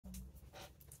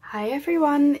Hi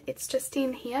everyone, it's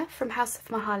Justine here from House of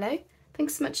Mahalo.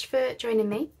 Thanks so much for joining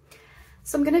me.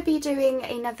 So I'm going to be doing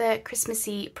another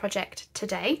Christmassy project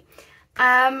today,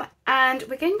 and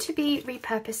we're going to be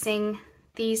repurposing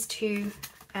these two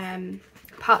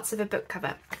parts of a book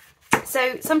cover.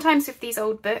 So sometimes with these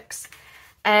old books,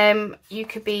 you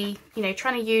could be,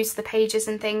 trying to use the pages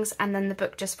and things and then the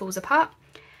book just falls apart.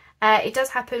 It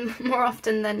does happen more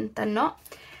often than not.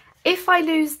 If I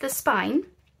lose the spine,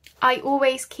 I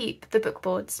always keep the book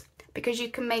boards because you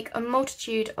can make a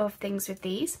multitude of things with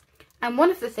these, and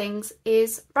one of the things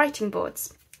is writing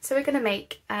boards. So we're going to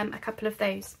make a couple of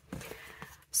those.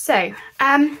 So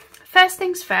first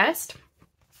things first,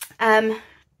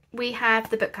 we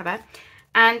have the book cover,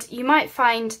 and you might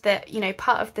find that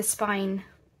part of the spine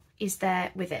is there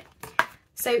with it.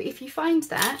 So if you find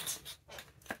that,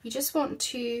 you just want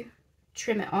to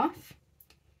trim it off.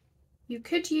 You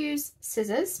could use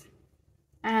scissors,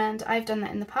 and I've done that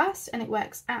in the past and it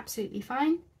works absolutely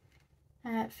fine.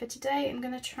 For today I'm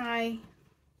going to try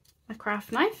a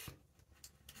craft knife.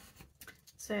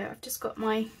 So I've just got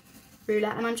my ruler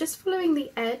and I'm just following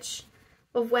the edge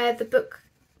of where the book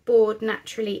board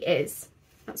naturally is.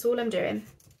 That's all I'm doing.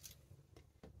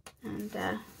 And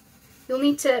you'll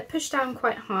need to push down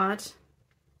quite hard,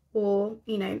 or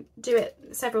do it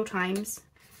several times,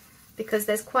 because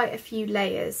there's quite a few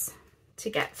layers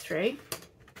to get through.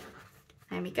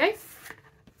 There we go.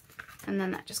 And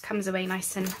then that just comes away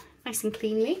nice and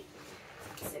cleanly.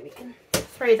 So we can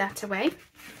throw that away.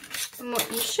 And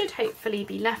what you should hopefully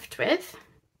be left with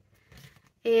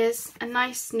is a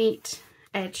nice neat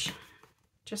edge,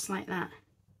 just like that.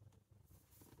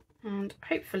 And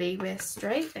hopefully we're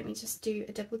straight. Let me just do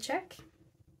a double check.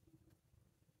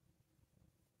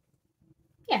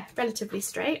 Yeah, relatively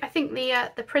straight. I think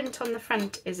the print on the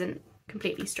front isn't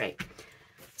completely straight.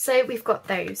 So we've got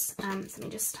those. So let me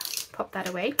just pop that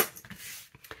away.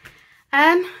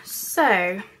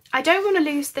 So I don't want to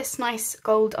lose this nice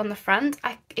gold on the front.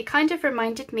 It kind of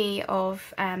reminded me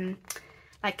of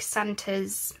like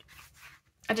Santa's,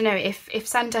 I don't know, if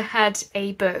Santa had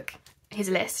a book, his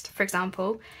list, for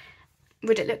example,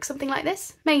 would it look something like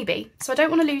this? Maybe. So I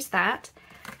don't want to lose that,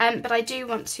 but I do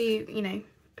want to,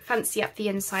 fancy up the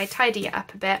inside, tidy it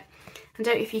up a bit. I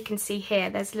don't know if you can see here,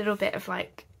 there's a little bit of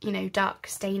like, dark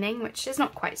staining, which is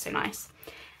not quite so nice.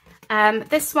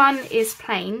 This one is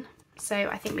plain, so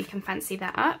I think we can fancy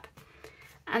that up.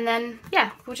 And then,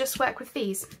 yeah, we'll just work with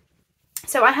these.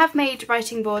 So I have made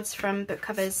writing boards from book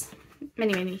covers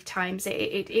many times.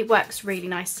 It works really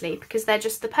nicely because they're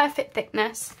just the perfect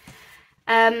thickness.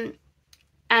 And,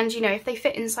 if they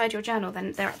fit inside your journal,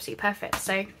 then they're absolutely perfect.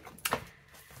 So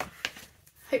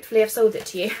hopefully I've sold it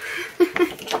to you.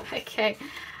 Okay.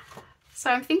 So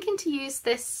I'm thinking to use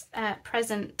this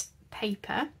present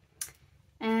paper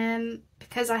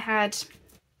because I had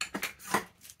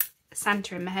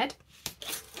Santa in my head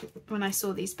when I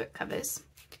saw these book covers.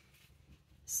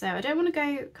 So I don't want to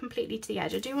go completely to the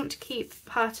edge. I do want to keep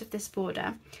part of this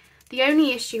border. The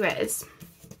only issue is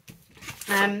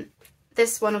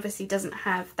this one obviously doesn't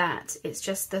have that. It's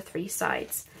just the three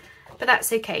sides. But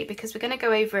that's okay because we're going to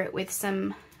go over it with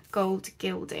some gold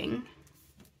gilding.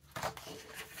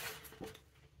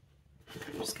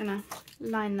 I'm just going to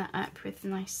line that up with a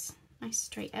nice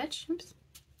straight edge. Oops.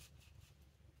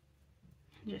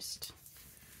 And just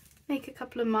make a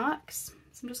couple of marks.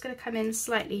 So I'm just going to come in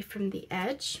slightly from the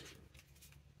edge.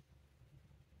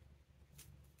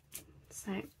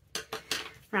 So,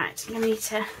 right, I'm going to need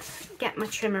to get my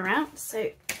trimmer out, so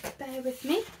bear with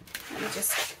me. Let me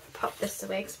just pop this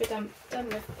away because we're done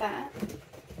with that.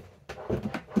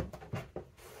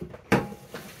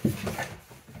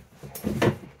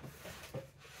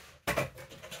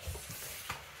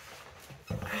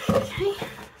 Okay,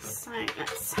 so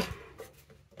let's.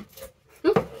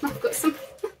 Oh, I've got some.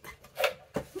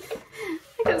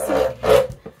 I got some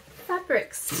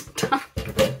fabric stuck.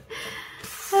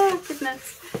 Oh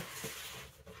goodness! I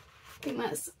think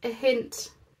that's a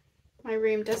hint. My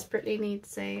room desperately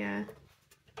needs a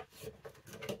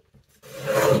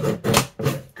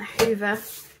Hoover.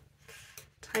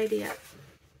 Tidy up.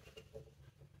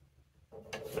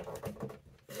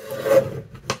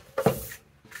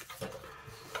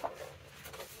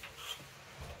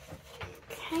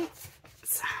 Okay,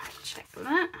 so check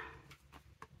that.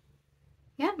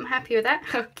 Yeah, I'm happy with that.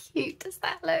 How cute does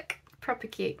that look? Proper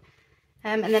cute.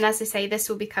 And then, as I say, this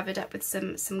will be covered up with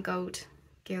some gold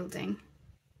gilding.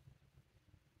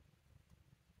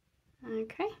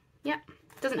 Okay, yeah,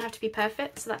 doesn't have to be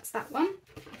perfect, so that's that one.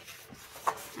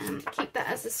 Keep that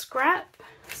as a scrap.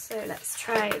 So let's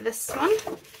try this one.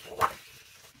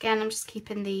 Again, I'm just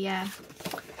keeping the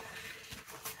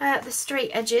the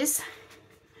straight edges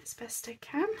as best I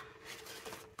can.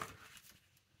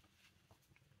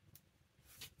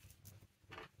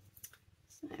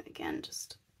 So again,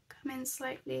 just come in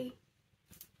slightly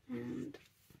and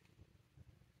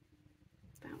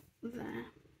about there.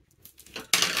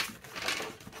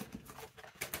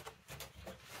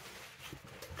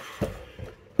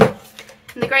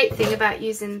 And the great thing about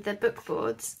using the book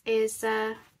boards is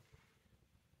you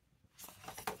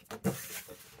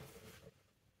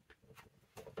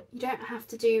don't have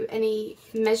to do any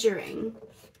measuring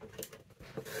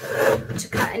to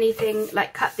cut anything,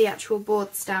 like cut the actual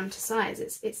boards down to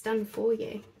size. It's done for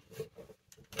you.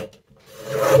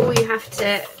 All you have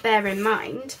to bear in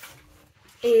mind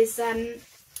is,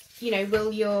 you know,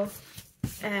 will your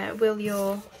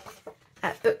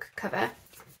book cover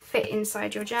fit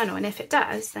inside your journal? And if it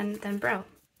does, then brill.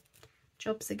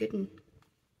 Job's a good one.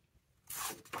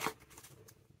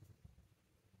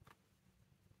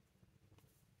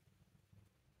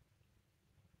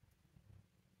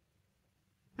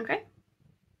 Okay.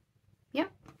 Yeah,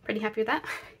 pretty happy with that.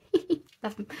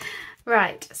 Love them.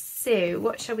 Right, so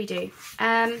what shall we do?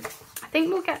 I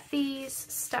think we'll get these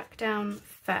stuck down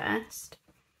first.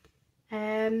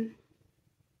 I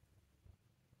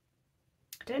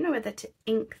don't know whether to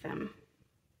ink them.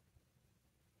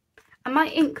 I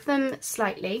might ink them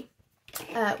slightly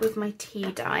with my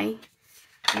tea dye.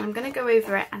 And I'm going to go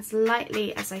over it as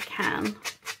lightly as I can.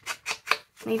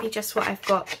 Maybe just what I've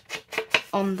got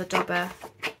on the dobber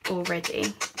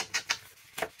already.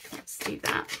 Let's do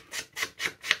that.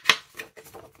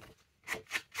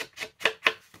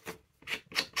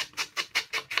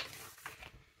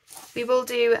 We will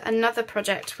do another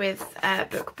project with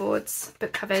book boards,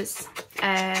 book covers,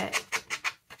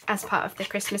 as part of the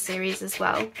Christmas series as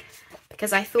well,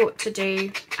 because I thought to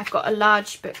do, I've got a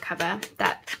large book cover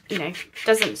that, you know,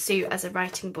 doesn't suit as a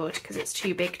writing board because it's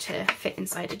too big to fit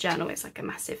inside a journal. It's like a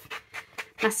massive,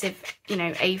 you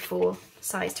know, A4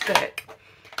 sized book.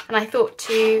 And I thought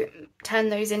to turn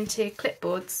those into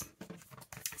clipboards.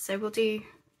 So we'll do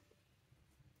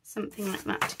something like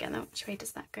that together. Which way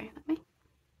does that go? That way?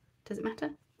 Does it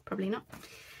matter? Probably not.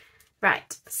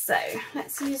 Right, so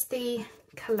let's use the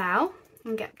Kalau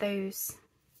and get those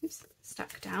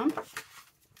stuck down.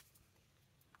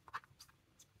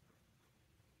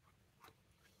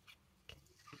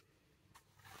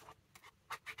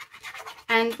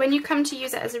 And when you come to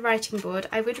use it as a writing board,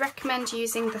 I would recommend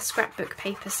using the scrapbook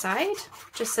paper side,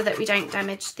 just so that we don't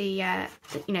damage the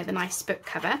you know, the nice book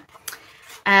cover.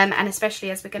 And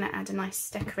especially as we're going to add a nice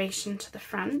decoration to the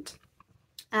front.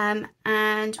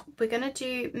 And we're going to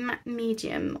do matte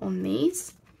medium on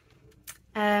these,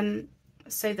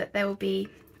 so that there will be,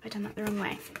 have I done that the wrong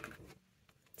way?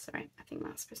 Sorry, I think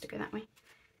that's supposed to go that way.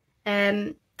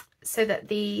 So that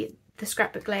the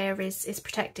scrapbook layer is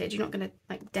protected. You're not going to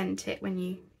like dent it when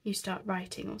you start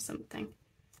writing or something,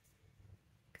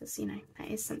 because, you know, that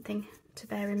is something to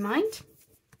bear in mind.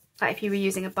 Like if you were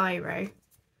using a biro,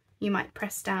 you might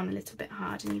press down a little bit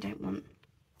hard and you don't want,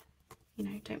 you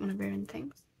know, don't want to ruin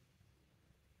things.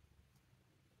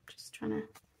 Just trying to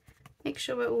make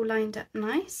sure we're all lined up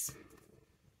nice.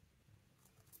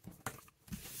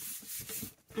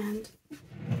 And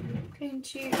I'm going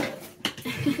to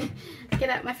get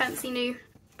out my fancy new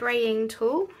braying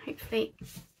tool. Hopefully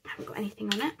I haven't got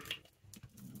anything on it.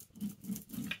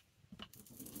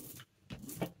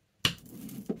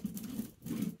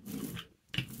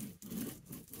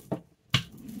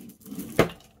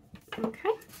 Okay.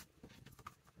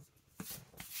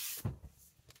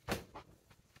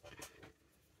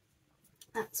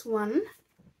 That's one.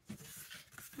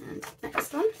 And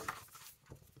next one.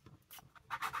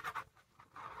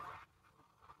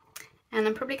 And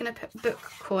I'm probably going to put book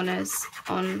corners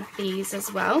on these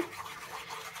as well.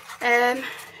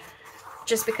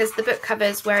 Just because the book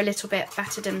covers were a little bit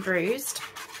battered and bruised.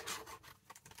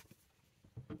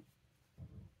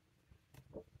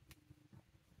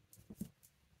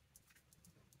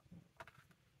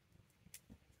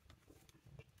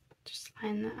 Just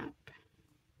line that up.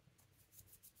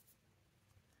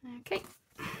 Okay.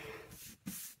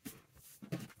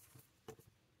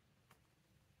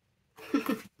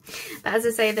 But as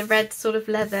I say, the red sort of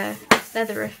leather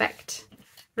effect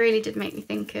really did make me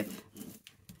think of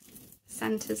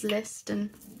Santa's list, and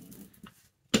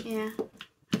yeah,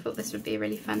 I thought this would be a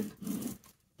really fun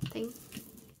thing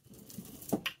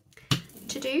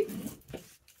to do.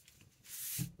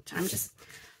 So I'm just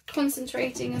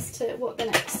concentrating as to what the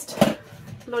next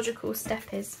logical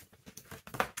step is.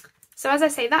 So as I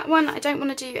say, that one I don't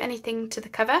want to do anything to the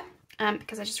cover,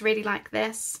 because I just really like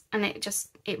this, and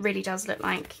it really does look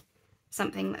like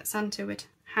something that Santa would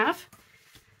have.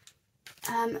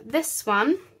 This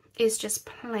one is just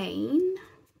plain,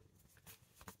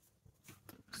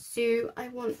 so I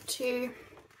want to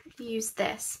use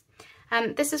this.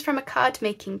 This is from a card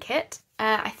making kit.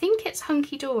 I think it's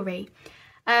Hunky Dory.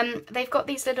 They've got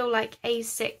these little like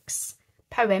A6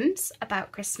 poems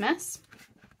about Christmas,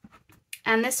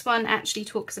 and this one actually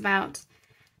talks about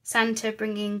Santa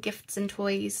bringing gifts and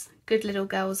toys, good little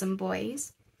girls and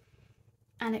boys,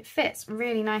 and it fits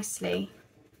really nicely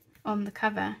on the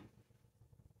cover,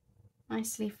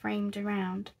 nicely framed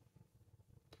around.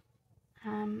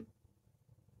 The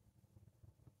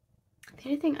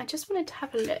only thing, I just wanted to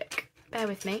have a look, bear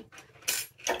with me.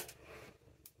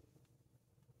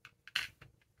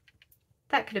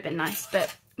 That could have been nice,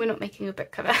 but we're not making a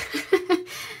book cover.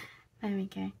 There we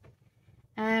go.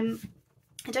 I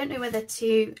don't know whether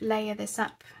to layer this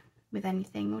up with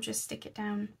anything or just stick it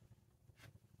down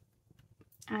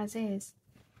as is.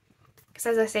 Because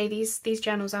as I say, these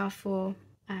journals are for,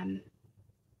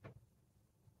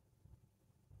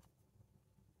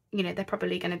 you know, they're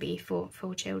probably going to be for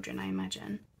children, I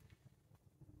imagine.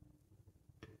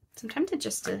 So I'm tempted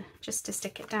just to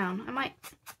stick it down. I might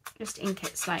just ink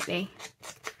it slightly.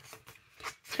 It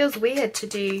feels weird to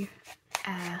do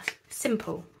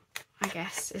simple, I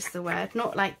guess is the word,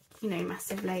 not like, you know,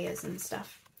 massive layers and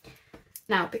stuff.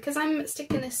 Now, because I'm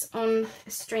sticking this on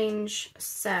a strange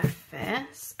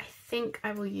surface, I think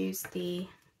I will use the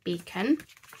beacon.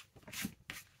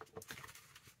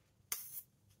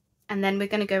 And then we're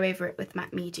going to go over it with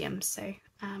matte medium, so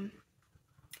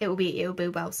it will be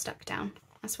well stuck down.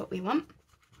 That's what we want.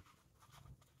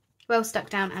 Well stuck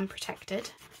down and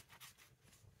protected,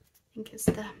 I think is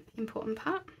the important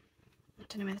part. I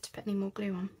don't know whether to put any more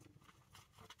glue on.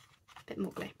 A bit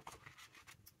more glue.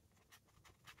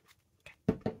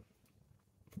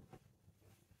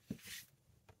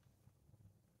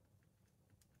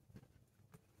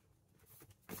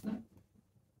 Okay.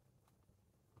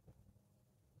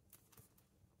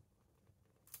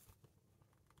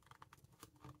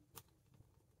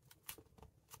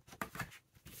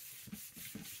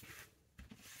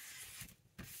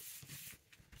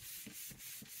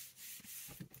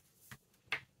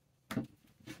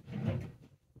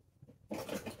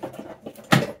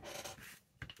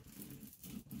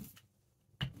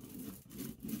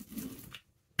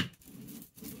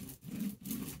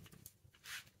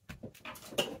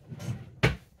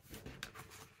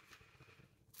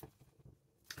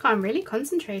 I'm really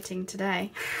concentrating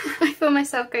today. I feel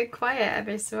myself go quiet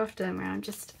every so often where I'm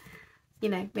just, you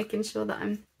know, making sure that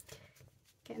I'm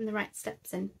getting the right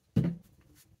steps in. Okay,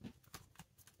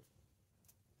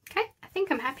 I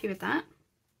think I'm happy with that.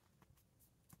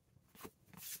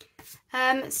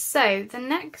 So the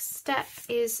next step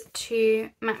is to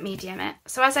matte medium it.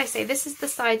 So as I say, this is the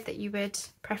side that you would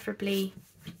preferably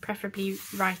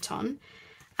write on.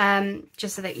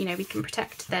 Just so that, you know, we can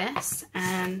protect this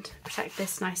and protect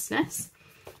this niceness.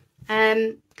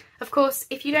 Of course,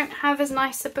 if you don't have as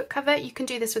nice a book cover, you can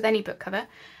do this with any book cover.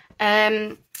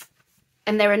 And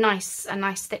they're a nice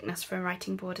thickness for a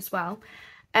writing board as well.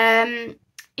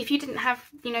 If you didn't have,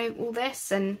 you know, all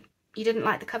this and you didn't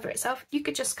like the cover itself, you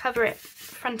could just cover it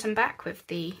front and back with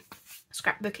the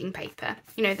scrapbooking paper.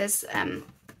 You know, there's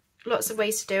lots of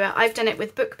ways to do it. I've done it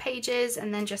with book pages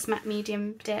and then just matte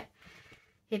mediumed it.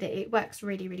 It works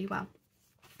really, really well.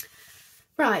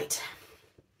 Right,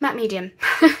 matte medium.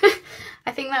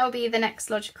 I think that will be the next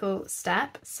logical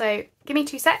step. So give me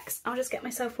 2 secs. I'll just get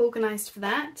myself organised for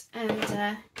that,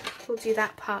 and we'll do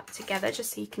that part together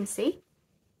just so you can see.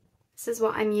 This is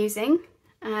what I'm using.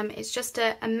 It's just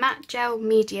a matte gel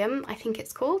medium, I think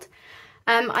it's called.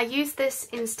 I use this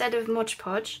instead of Mod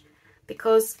Podge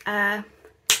because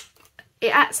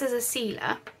it acts as a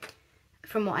sealer,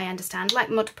 from what I understand, like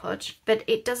Mod Podge, but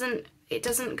it doesn't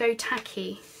go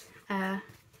tacky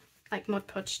like Mod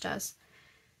Podge does.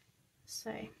 So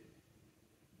I'm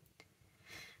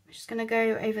just going to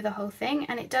go over the whole thing,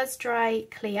 and it does dry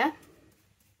clear.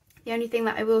 The only thing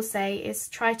that I will say is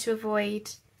try to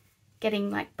avoid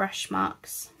getting like brush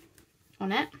marks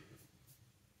on it,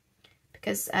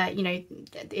 because you know,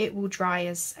 it will dry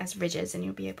as ridges and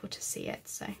you'll be able to see it.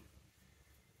 So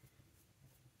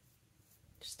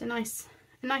just a nice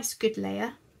good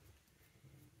layer.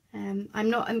 I'm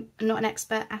not an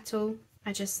expert at all.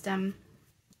 I just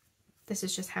this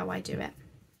is just how I do it.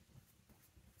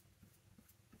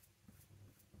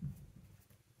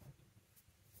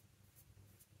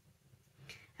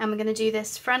 And we're going to do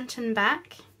this front and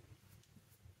back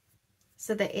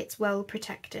so that it's well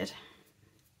protected.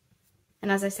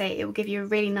 And as I say, it will give you a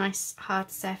really nice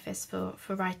hard surface for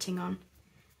writing on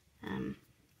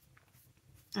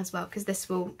as well, because this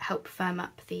will help firm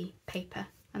up the paper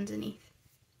underneath.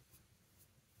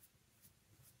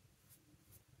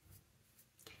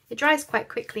 It dries quite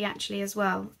quickly actually as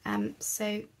well,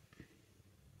 so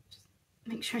just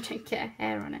make sure I don't get a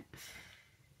hair on it.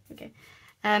 Okay,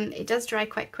 it does dry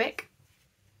quite quick,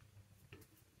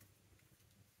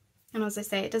 and as I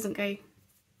say, it doesn't,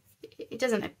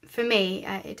 for me,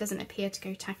 it doesn't appear to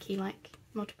go tacky like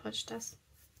Mod Podge does.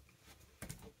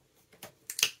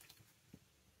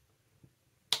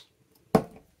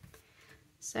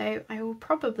 So I will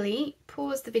probably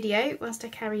pause the video whilst I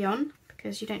carry on,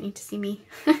 because you don't need to see me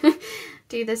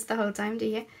do this the whole time, do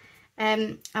you?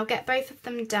 I'll get both of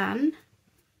them done,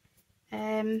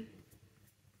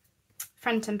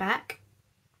 front and back,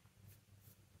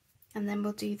 and then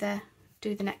we'll do the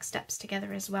next steps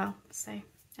together as well. So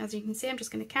as you can see, I'm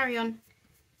just going to carry on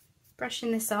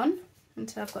brushing this on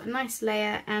until I've got a nice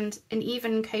layer and an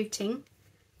even coating,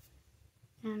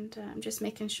 and I'm just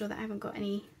making sure that I haven't got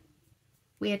any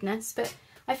weirdness, but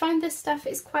I find this stuff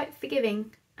is quite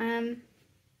forgiving,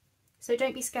 so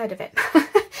don't be scared of it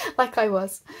like I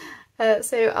was.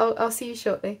 So I'll see you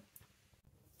shortly.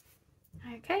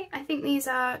 Okay, I think these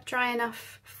are dry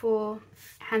enough for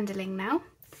handling now.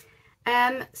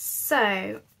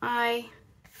 So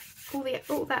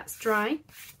all that's dry.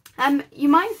 You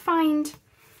might find,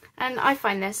 and I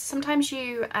find this, sometimes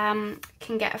you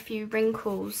can get a few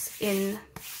wrinkles in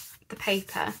the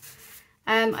paper.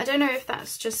 I don't know if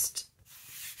that's just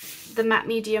the matte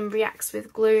medium reacts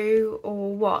with glue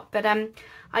or what, but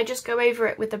I just go over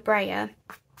it with a brayer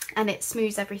and it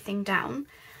smooths everything down.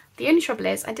 The only trouble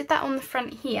is I did that on the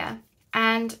front here,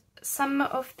 and some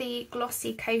of the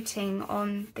glossy coating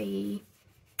on the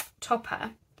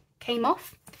topper came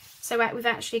off, so we've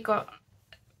actually got,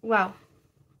 well,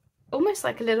 almost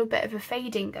like a little bit of a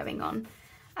fading going on.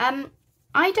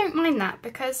 I don't mind that,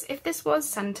 because if this was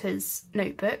Santa's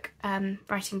notebook,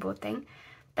 writing board thing,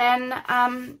 then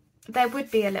there would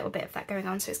be a little bit of that going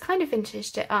on, so it's kind of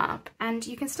vintaged it up, and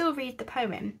you can still read the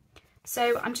poem.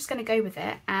 So I'm just going to go with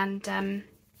it and,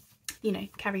 you know,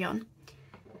 carry on.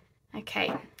 Okay,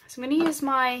 so I'm going to use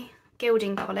my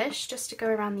gilding polish just to go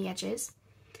around the edges.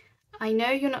 I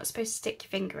know you're not supposed to stick your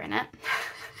finger in it.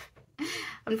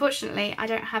 Unfortunately, I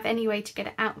don't have any way to get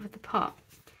it out of the pot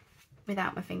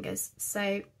without my fingers,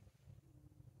 so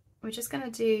we're just going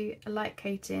to do a light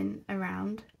coating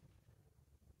around,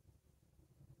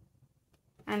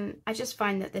 and I just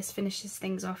find that this finishes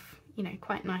things off, you know,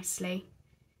 quite nicely,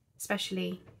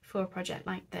 especially for a project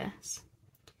like this.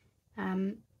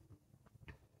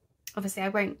 Obviously I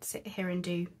won't sit here and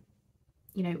do,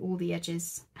 you know, all the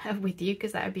edges with you,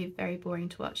 because that would be very boring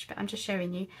to watch, but I'm just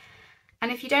showing you.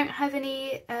 And if you don't have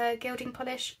any gilding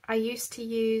polish, I used to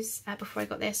use, before I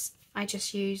got this, I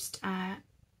just used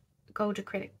gold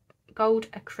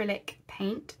acrylic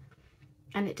paint,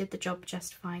 and it did the job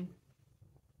just fine.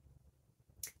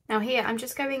 Now here I'm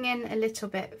just going in a little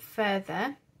bit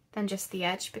further than just the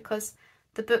edge, because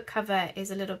the book cover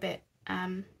is a little bit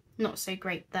not so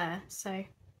great there, so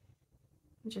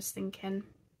I'm just thinking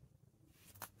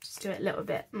just do it a little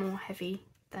bit more heavy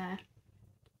there,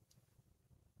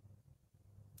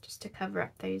 just to cover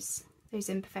up those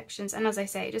imperfections. And as I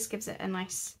say, it just gives it a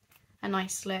nice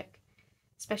look,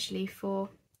 especially for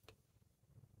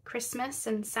Christmas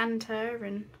and Santa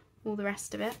and all the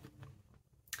rest of it.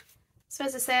 So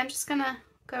as I say, I'm just gonna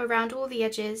go around all the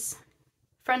edges,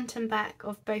 front and back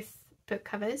of both book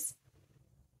covers,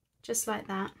 just like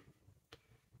that.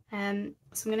 So I'm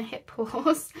gonna hit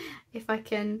pause if I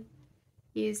can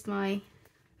use my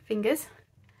fingers,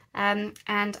 and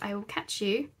I will catch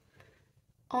you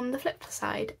on the flip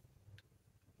side.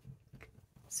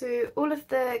 So all of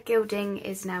the gilding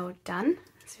is now done.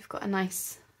 So we've got a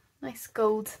nice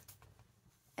gold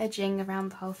edging around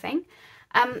the whole thing.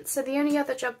 So the only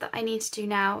other job that I need to do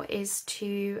now is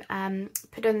to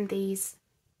put on these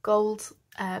gold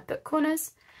book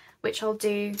corners, which I'll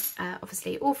do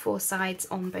obviously all four sides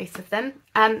on both of them.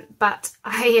 But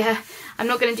I'm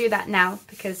not going to do that now,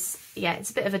 because yeah,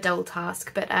 it's a bit of a dull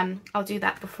task, but I'll do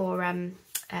that before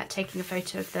taking a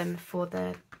photo of them for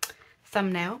the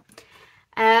thumbnail.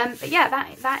 But yeah,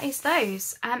 that is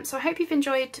those. So I hope you've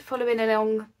enjoyed following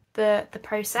along the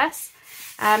process.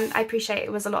 I appreciate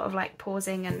it was a lot of like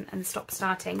pausing and stop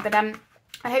starting, but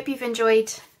I hope you've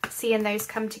enjoyed seeing those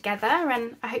come together,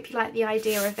 and I hope you like the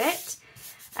idea of it.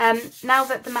 Now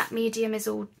that the matte medium is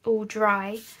all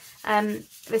dry,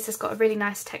 this has got a really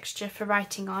nice texture for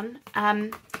writing on.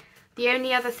 The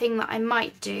only other thing that I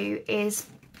might do is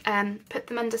put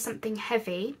them under something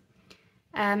heavy,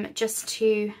 just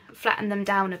to flatten them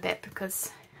down a bit, because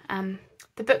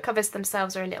the book covers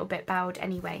themselves are a little bit bowed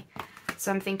anyway.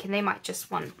 So I'm thinking they might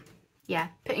just want, yeah,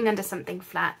 putting under something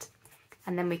flat,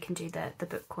 and then we can do the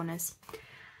book corners.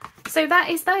 so that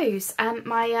is those,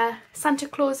 my Santa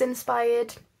Claus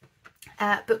inspired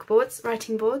book boards,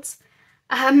 writing boards.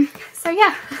 So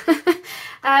yeah,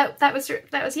 that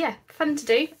was yeah, fun to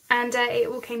do, and it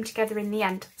all came together in the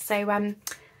end. So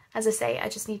as I say, I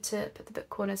just need to put the book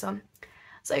corners on.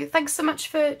 So thanks so much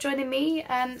for joining me,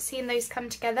 seeing those come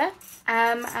together.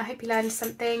 I hope you learned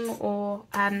something, or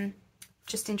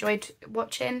just enjoyed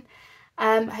watching.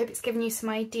 I hope it's given you some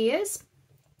ideas.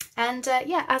 And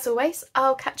yeah, as always,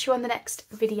 I'll catch you on the next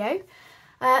video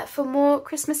for more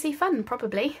Christmassy fun,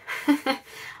 probably.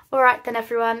 Alright then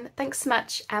everyone, thanks so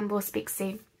much, and we'll speak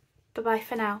soon. Bye bye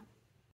for now.